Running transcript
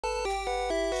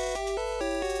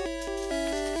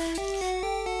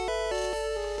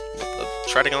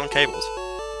treading on cables.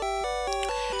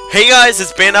 Hey guys,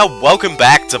 it's Fearow. Welcome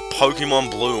back to Pokemon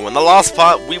Blue. In the last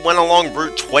part, we went along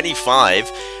Route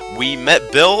 25. We met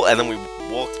Bill, and then we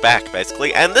walked back,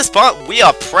 basically. And this part, we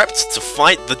are prepped to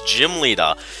fight the gym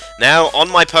leader. Now, on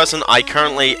my person, by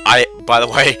the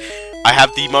way, I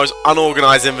have the most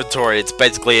unorganized inventory. It's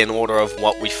basically in order of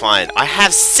what we find. I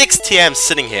have 6 TMs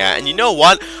sitting here, and you know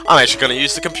what? I'm actually going to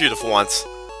use the computer for once.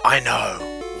 I know.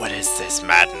 What is this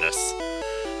madness?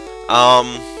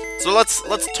 So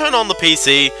let's turn on the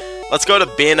PC. Let's go to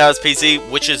Fearow's PC,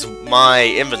 which is my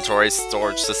inventory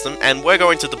storage system, and we're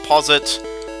going to deposit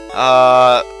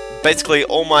basically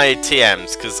all my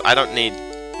TMs, because I don't need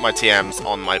my TMs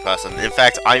on my person. In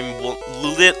fact, I will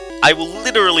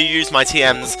literally use my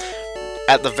TMs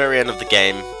at the very end of the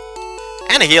game.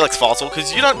 And a Helix Fossil,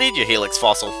 because you don't need your Helix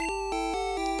Fossil.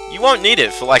 You won't need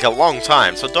it for like a long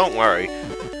time, so don't worry.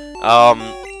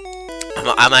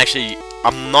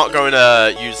 I'm not going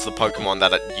to use the Pokemon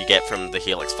that you get from the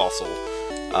Helix Fossil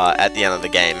at the end of the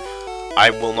game. I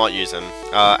will not use him.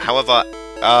 However,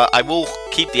 I will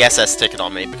keep the SS ticket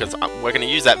on me because we're going to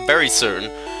use that very soon.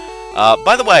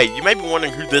 By the way, you may be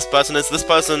wondering who this person is. This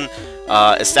person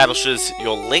establishes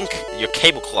your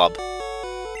cable club.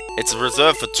 It's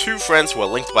reserved for 2 friends who are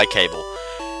linked by cable,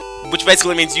 which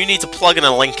basically means you need to plug in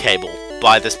a link cable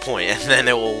by this point, and then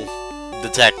it will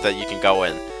detect that you can go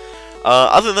in.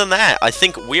 Other than that, I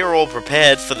think we're all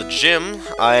prepared for the gym.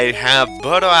 I have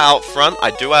Birdo out front, I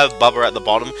do have Bubba at the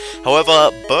bottom. However,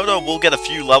 Birdo will get a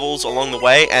few levels along the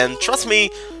way, and trust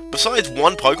me, besides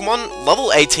one Pokemon,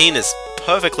 level 18 is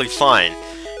perfectly fine.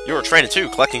 You're a trainer too,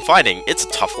 collecting fighting. It's a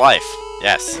tough life.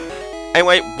 Yes.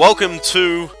 Anyway, welcome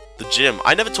to the gym.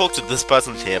 I never talked to this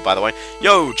person here, by the way.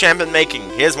 Yo, champion making,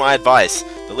 here's my advice.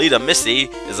 The leader, Misty,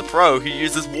 is a pro who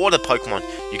uses water Pokemon.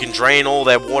 You can drain all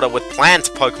their water with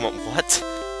plant Pokemon. What?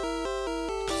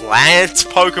 Plant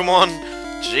Pokemon?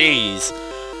 Jeez.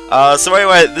 So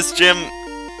anyway, this gym,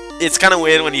 it's kind of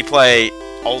weird when you play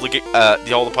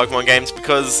the older Pokemon games,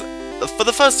 because for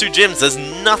the first 2 gyms, there's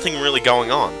nothing really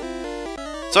going on.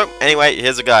 So, anyway,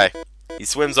 here's a guy. He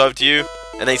swims over to you,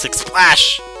 and then he's like,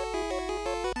 Splash!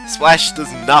 Splash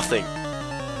does nothing.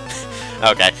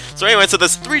 Okay, so anyway, so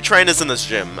there's 3 trainers in this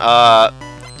gym.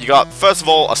 You got, first of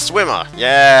all, a swimmer.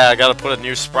 Yeah, I gotta put a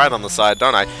new sprite on the side,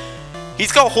 don't I?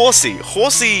 He's got Horsey.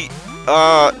 Horsey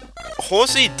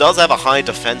does have a high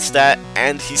defense stat,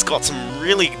 and he's got some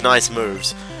really nice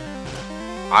moves.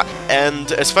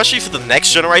 And especially for the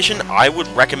next generation, I would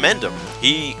recommend him.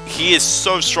 He is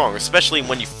so strong, especially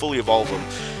when you fully evolve him.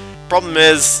 Problem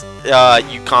is,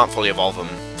 you can't fully evolve him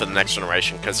for the next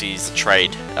generation, because he's a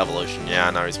trade evolution. Yeah,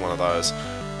 I know, he's one of those.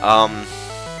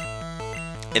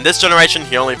 In this generation,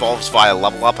 he only evolves via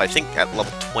level up, I think at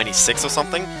level 26 or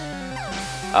something.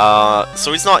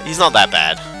 So he's not that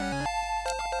bad.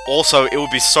 Also, it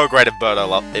would be so great if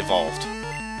Birdo evolved.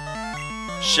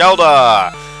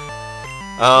 Shelter!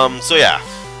 So yeah.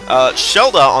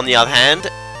 Shelter, on the other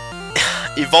hand,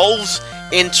 evolves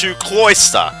into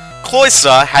Cloyster.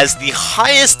 Cloyster has the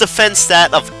highest defense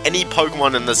stat of any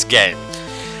Pokemon in this game.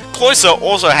 Shelter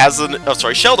also has a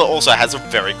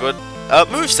very good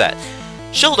moveset.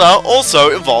 Shelter also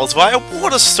evolves via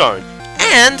Water Stone,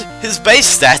 and his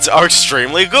base stats are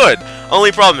extremely good.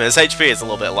 Only problem is HP is a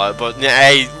little bit low, but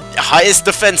a highest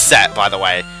defense stat, by the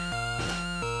way.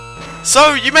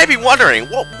 So, you may be wondering,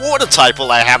 what water type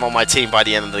will I have on my team by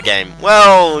the end of the game?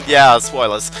 Well, yeah,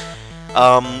 spoilers.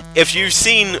 If you've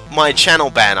seen my channel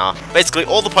banner, basically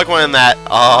all the Pokemon in that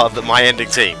are my ending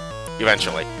team,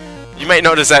 eventually. You may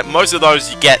notice that most of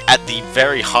those you get at the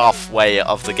very halfway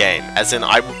of the game, as in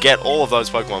I will get all of those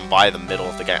Pokemon by the middle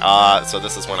of the game. So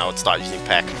this is when I would start using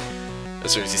Peck,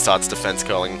 as soon as he starts defense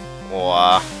curling,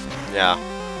 or, yeah.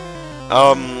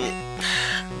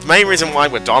 The main reason why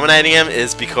we're dominating him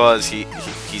is because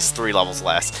he's 3 levels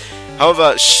less.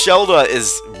 However, Shelter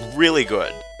is really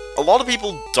good. A lot of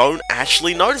people don't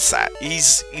actually notice that.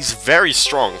 He's very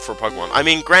strong for a Pokemon. I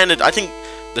mean, granted, I think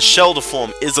the Shelter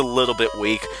form is a little bit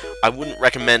weak. I wouldn't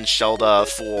recommend Shelter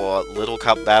for Little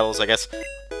Cup battles, I guess.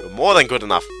 But more than good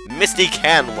enough. Misty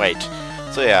can wait.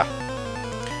 So yeah.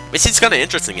 Misty's kind of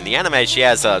interesting. In the anime, she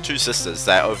has 2 sisters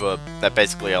that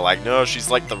basically are like, no, she's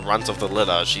like the runt of the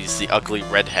litter. She's the ugly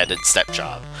red-headed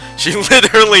stepchild. She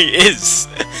literally is.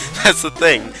 That's the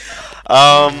thing.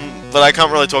 But I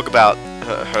can't really talk about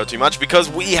her too much because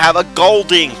we have a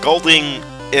Golding. Golding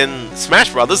in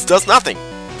Smash Brothers does nothing.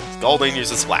 Golding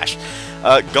uses Splash.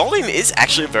 Golding is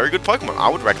actually a very good Pokemon. I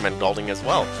would recommend Golding as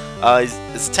well.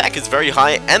 His attack is very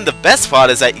high, and the best part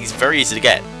is that he's very easy to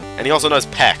get. And he also knows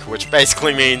Peck, which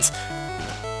basically means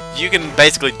you can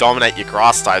basically dominate your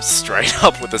grass types straight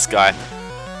up with this guy.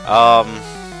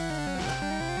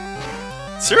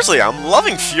 Seriously, I'm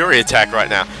loving Fury Attack right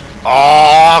now.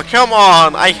 Oh, come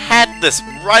on! I had this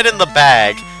right in the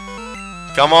bag.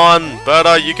 Come on,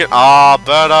 Birdo, you can... Oh,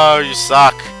 Birdo, you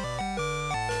suck.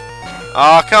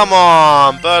 Oh, come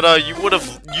on, Birdo, you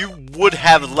would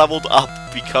have leveled up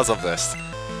because of this.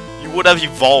 You would have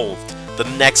evolved the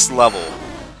next level.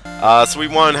 So we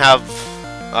won't have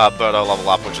Birdo level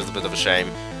up, which is a bit of a shame.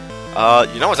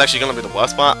 You know what's actually going to be the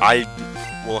worst part? I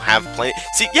will have plenty...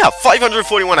 See, yeah,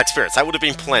 541 experience. That would have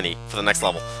been plenty for the next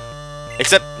level.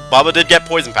 Except, Bubba did get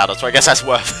Poison Powder, so I guess that's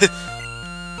worth it.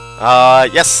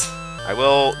 Yes. I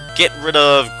will get rid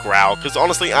of Growl, because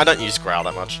honestly, I don't use Growl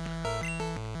that much.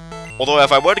 Although,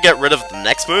 if I were to get rid of the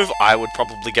next move, I would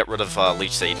probably get rid of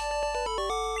Leech Seed.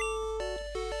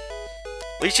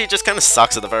 Leech Seed just kind of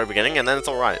sucks at the very beginning, and then it's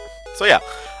alright. So yeah.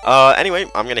 Anyway,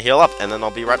 I'm going to heal up, and then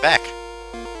I'll be right back.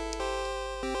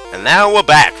 And now we're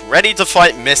back, ready to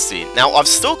fight Misty. Now, I've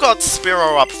still got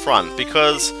Fearow up front,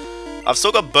 because... I've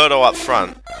still got Birdo up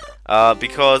front,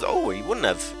 because... Oh, he wouldn't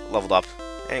have leveled up.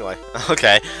 Anyway,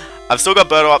 okay. I've still got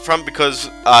Birdo up front because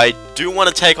I do want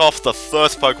to take off the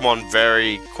first Pokemon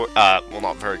very well,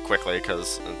 not very quickly,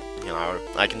 because, you know,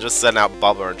 I can just send out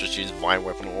Bubba and just use Vine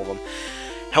Whip on all of them.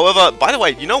 However, by the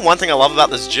way, you know one thing I love about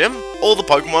this gym? All the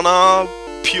Pokemon are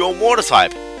pure Water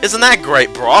type. Isn't that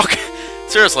great, Brock?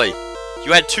 Seriously,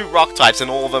 you had 2 Rock types and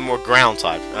all of them were Ground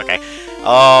type. Okay,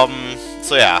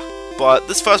 so yeah. But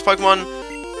this first Pokemon,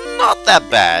 not that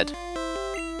bad.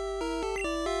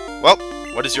 Well,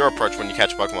 what is your approach when you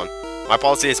catch a Pokemon? My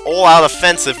policy is all-out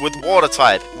offensive with Water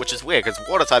type, which is weird, because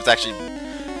Water type's actually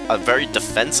a very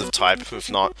defensive type, if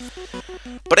not.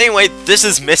 But anyway, this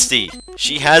is Misty.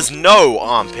 She has no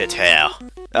armpit hair.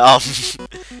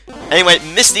 Anyway,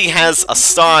 Misty has a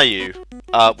Staryu,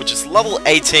 which is level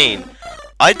 18.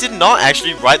 I did not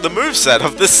actually write the moveset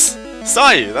of this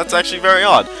Staryu. That's actually very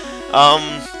odd.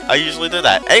 I usually do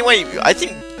that. Anyway, I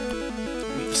think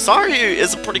Staryu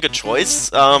is a pretty good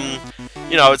choice.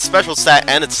 You know, its special stat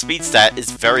and its speed stat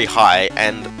is very high,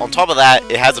 and on top of that,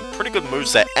 it has a pretty good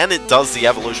moveset, and it does the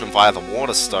evolution via the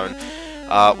Water Stone,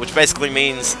 which basically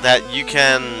means that you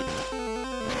can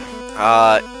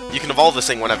evolve this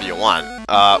thing whenever you want,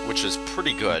 which is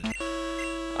pretty good.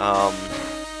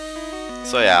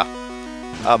 So yeah.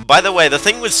 By the way, the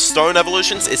thing with Stone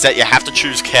evolutions is that you have to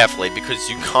choose carefully, because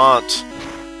you can't...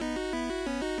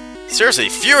 Seriously,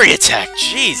 Fury Attack,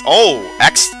 jeez! Oh,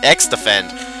 X Defend.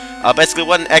 Basically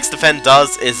what an X Defend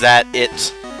does is that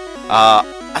it,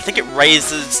 I think it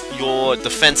raises your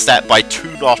defense stat by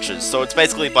 2 notches, so it's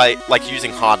basically by, like,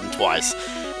 using Harden twice.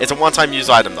 It's a one-time use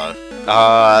item, though,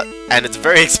 and it's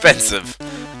very expensive.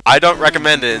 I don't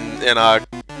recommend it in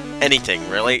anything,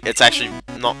 really. It's actually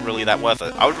not really that worth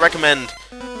it. I would recommend...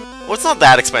 Well, it's not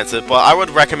that expensive, but I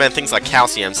would recommend things like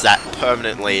Calciums that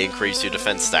permanently increase your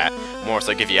defense stat, more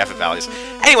so give you effort values.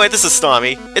 Anyway, this is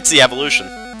Starmie. It's the evolution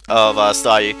of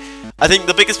Staryu. I think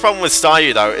the biggest problem with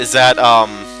Staryu, though, is that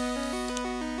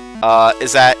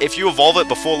if you evolve it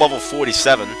before level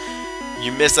 47,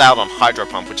 you miss out on Hydro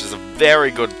Pump, which is a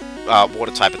very good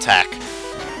Water-type attack.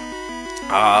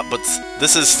 But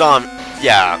this is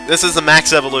yeah, this is the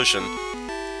max evolution,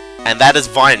 and that is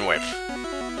Vine Whip.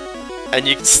 And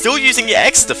you're still using your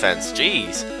X defense,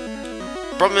 jeez.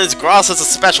 Problem is, Grass is a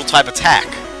special type attack.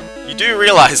 You do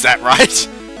realize that, right?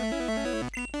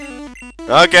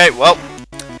 Okay, well.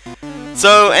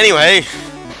 So, anyway,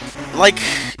 like,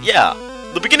 yeah.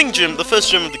 The beginning gym, the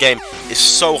first gym of the game, is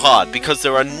so hard because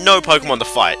there are no Pokemon to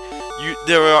fight.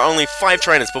 There are only 5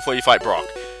 trainers before you fight Brock.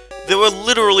 There were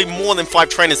literally more than 5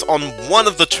 trainers on one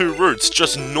of the 2 routes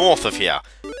just north of here.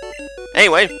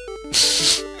 Anyway,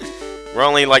 we're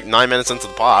only like 9 minutes into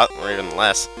the part, or even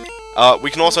less.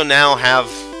 We can also now have...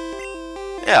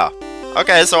 Yeah.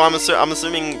 Okay, so I'm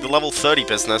assuming the level 30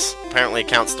 business apparently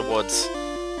counts towards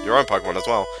your own Pokemon as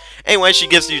well. Anyway, she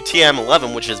gives you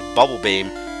TM11, which is Bubble Beam.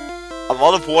 A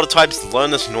lot of Water types learn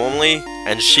this normally,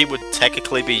 and she would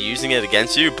technically be using it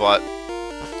against you, but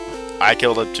I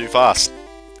killed her too fast.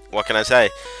 What can I say?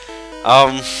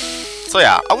 So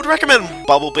yeah, I would recommend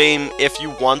Bubble Beam if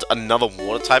you want another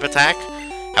Water type attack.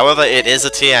 However, it is a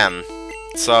TM,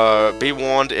 so be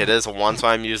warned, it is a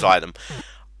one-time use item.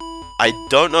 I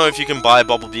don't know if you can buy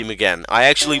Bubble Beam again. I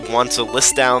actually want to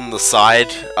list down the side,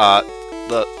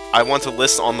 I want to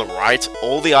list on the right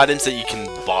all the items that you can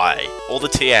buy, all the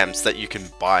TMs that you can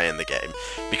buy in the game.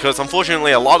 Because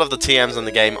unfortunately, a lot of the TMs in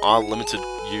the game are limited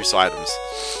use items.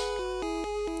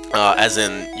 As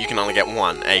in, you can only get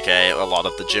one, aka a lot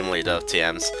of the gym leader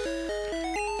TMs.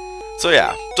 So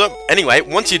yeah. So anyway,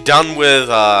 once you're done with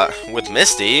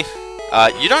Misty,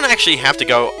 you don't actually have to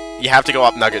go. You have to go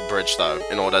up Nugget Bridge, though,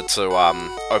 in order to,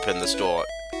 open this door.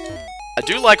 I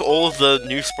do like all of the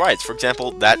new sprites. For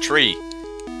example, that tree.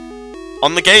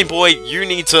 On the Game Boy, you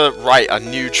need to write a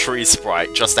new tree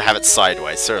sprite just to have it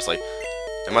sideways. Seriously.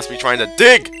 They must be trying to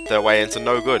dig their way into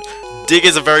no good. Dig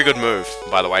is a very good move,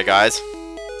 by the way, guys.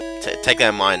 Take that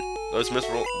in mind. Those moves,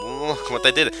 look what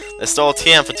they did. They stole a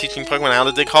TM for teaching Pokemon how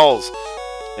to dig holes.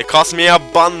 It cost me a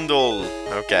bundle.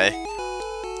 Okay.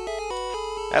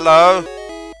 Hello?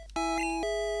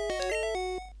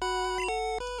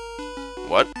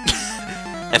 What?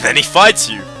 And then he fights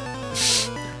you.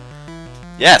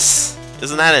 Yes.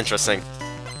 Isn't that interesting?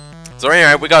 So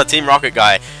anyway, we got a Team Rocket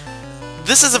guy.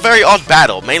 This is a very odd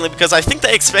battle, mainly because I think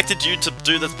they expected you to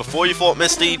do this before you fought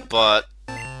Misty, but...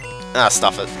 Ah,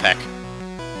 stuff it, Peck.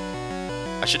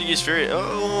 I should have used Fury...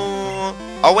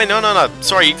 Oh, wait, no.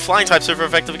 Sorry, Flying type's super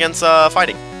effective against,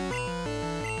 fighting.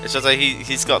 It's just that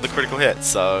he's got the critical hit,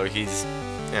 so he's...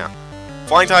 Yeah.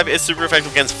 Flying type is super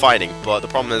effective against fighting, but the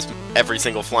problem is every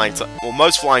single flying type... Well,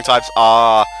 most flying types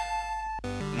are...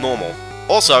 normal.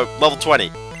 Also, level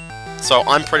 20. So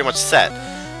I'm pretty much set.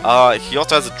 He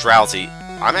also has a Drowsy.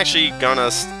 I'm actually gonna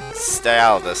stay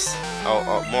out of this.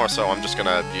 More so, I'm just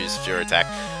gonna use Fury Attack.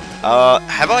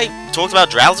 Have I talked about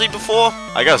Drowsy before?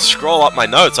 I gotta scroll up my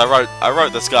notes. I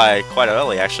wrote this guy quite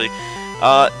early, actually.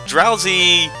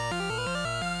 Drowsy...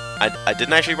 I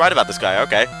didn't actually write about this guy,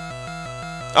 okay.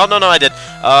 Oh, no, I did.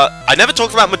 I never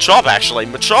talked about Machop, actually.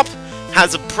 Machop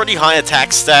has a pretty high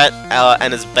attack stat,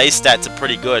 and his base stats are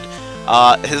pretty good.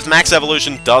 His max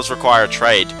evolution does require a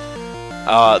trade,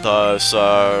 though,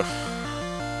 so...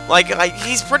 Like,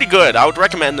 he's pretty good. I would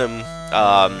recommend him,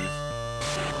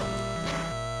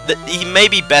 he may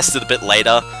be bested a bit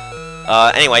later.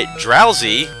 Anyway,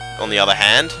 Drowsy, on the other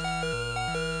hand...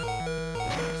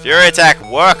 Fury Attack,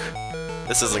 work!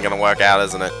 This isn't gonna work out,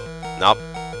 isn't it? Nope.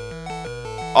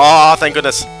 Oh, thank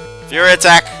goodness. Fury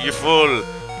Attack, you fool!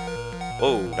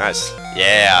 Oh, nice.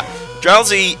 Yeah.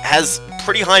 Drowsy has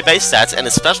pretty high base stats, and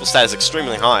his special stat is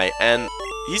extremely high, and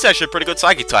he's actually a pretty good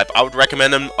Psychic type. I would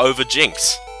recommend him over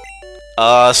Jinx.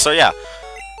 So yeah.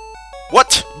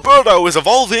 What? Birdo is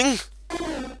evolving!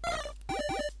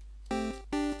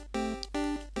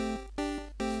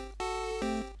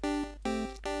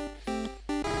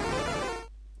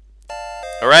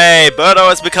 Hooray! Birdo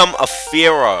has become a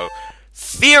Fearow.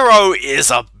 Fearow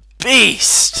is a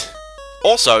beast!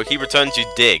 Also, he returns you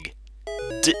Dig.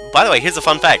 By the way, here's a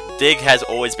fun fact. Dig has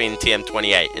always been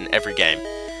TM28 in every game.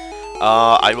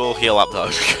 I will heal up though,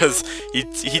 because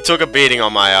he took a beating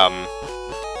on my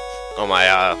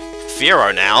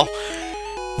Fearow now.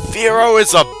 Fearow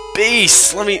is a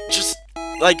beast! Let me just...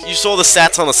 Like, you saw the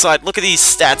stats on the side. Look at these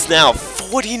stats now.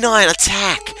 49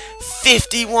 attack!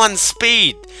 51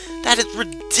 speed! That is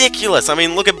ridiculous! I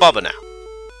mean, look at Bubba now.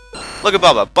 Look at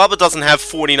Bubba. Bubba doesn't have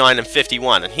 49 and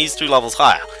 51, and he's 2 levels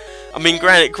higher. I mean,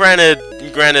 granted,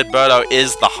 Birdo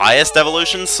is the highest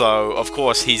evolution, so of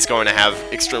course he's going to have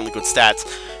extremely good stats.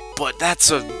 But that's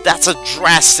a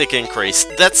drastic increase.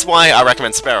 That's why I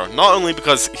recommend Sparrow. Not only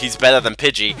because he's better than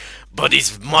Pidgey, but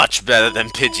he's much better than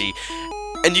Pidgey.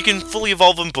 And you can fully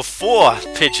evolve him before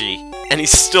Pidgey, and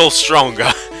he's still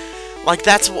stronger. Like,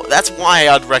 that's why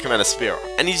I'd recommend a Spearow.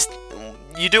 And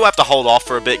you do have to hold off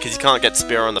for a bit, because you can't get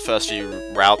Spearow in the first few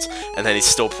routes, and then he's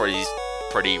still pretty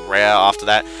rare after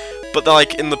that. But,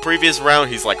 like, in the previous round,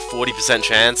 he's like 40%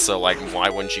 chance, so, like, why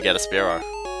wouldn't you get a Spearow?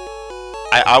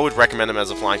 I would recommend him as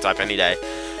a flying type any day.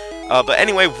 But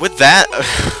anyway, with that,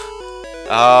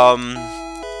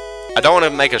 I don't want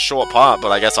to make a short part,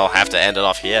 but I guess I'll have to end it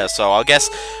off here. So I guess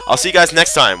I'll see you guys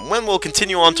next time, when we'll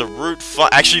continue on to Route 5.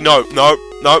 Actually, no,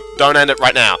 don't end it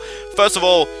right now. First of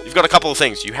all, you've got a couple of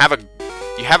things. You have a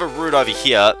route over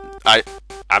here.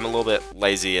 I'm a little bit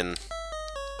lazy and...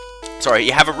 Sorry,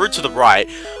 you have a route to the right.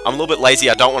 I'm a little bit lazy.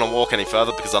 I don't want to walk any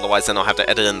further because otherwise then I'll have to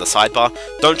edit in the sidebar.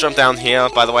 Don't jump down here,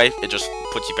 by the way. It just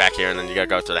puts you back here and then you gotta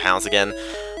go to the house again.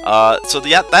 So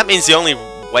that means the only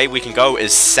way we can go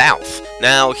is south.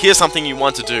 Now, here's something you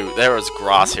want to do. There is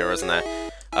grass here, isn't there?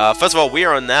 First of all, we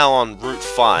are now on Route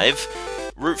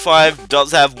 5. Route 5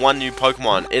 does have one new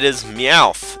Pokemon. It is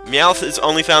Meowth. Meowth is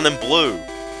only found in blue.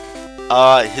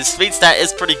 His speed stat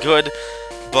is pretty good,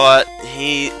 but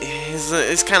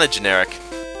he's kind of generic.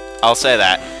 I'll say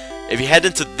that. If you head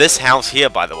into this house here,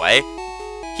 by the way,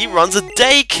 he runs a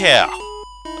daycare.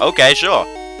 Okay, sure.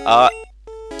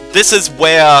 This is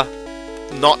where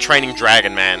not training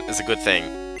Dragon Man is a good thing.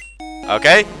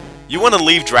 Okay? You want to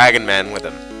leave Dragon Man with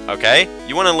him. Okay?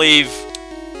 You want to leave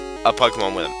a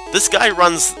Pokemon with him. This guy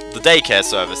runs the daycare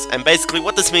service, and basically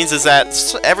what this means is that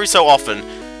every so often,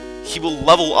 he will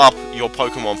level up your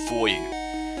Pokemon for you.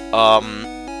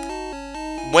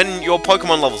 when your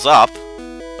Pokemon levels up,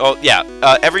 oh yeah,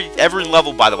 every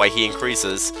level, by the way, he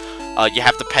increases. You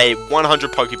have to pay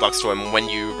 100 Pokebucks to him when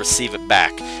you receive it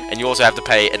back, and you also have to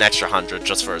pay an extra 100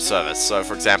 just for his service. So,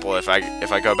 for example, if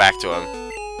I go back to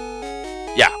him,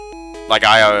 yeah, like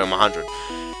I owe him 100.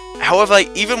 However,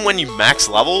 even when you max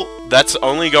level, that's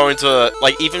only going to,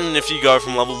 like, even if you go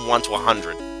from level 1 to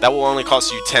 100, that will only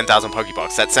cost you 10,000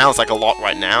 Pokebucks. That sounds like a lot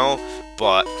right now,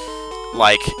 but,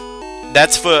 like,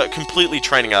 that's for completely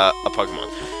training a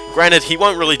Pokemon. Granted, he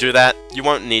won't really do that. You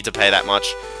won't need to pay that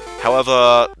much.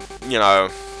 However, you know,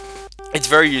 it's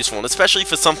very useful, and especially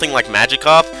for something like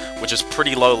Magikarp, which is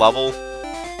pretty low level.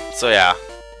 So yeah.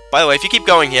 By the way, if you keep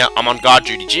going here, I'm on guard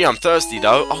duty. Gee, I'm thirsty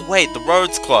though. Oh wait, the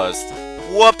road's closed.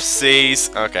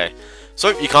 Whoopsies. Okay.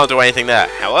 So you can't do anything there.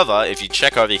 However, if you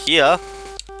check over here,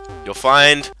 you'll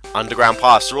find Underground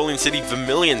Pass, Cerulean City,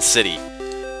 Vermilion City.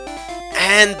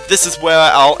 And this is where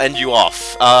I'll end you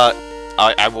off.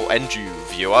 I will end you,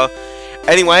 viewer.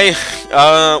 Anyway,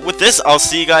 with this, I'll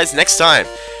see you guys next time.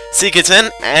 See you kids in,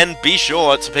 and be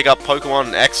sure to pick up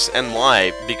Pokemon X and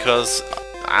Y, because,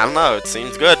 I don't know, it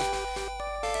seems good.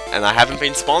 And I haven't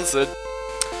been sponsored.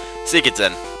 See you kids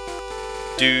in.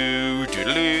 Do do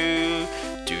do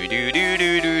do do do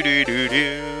do do do do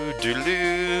do.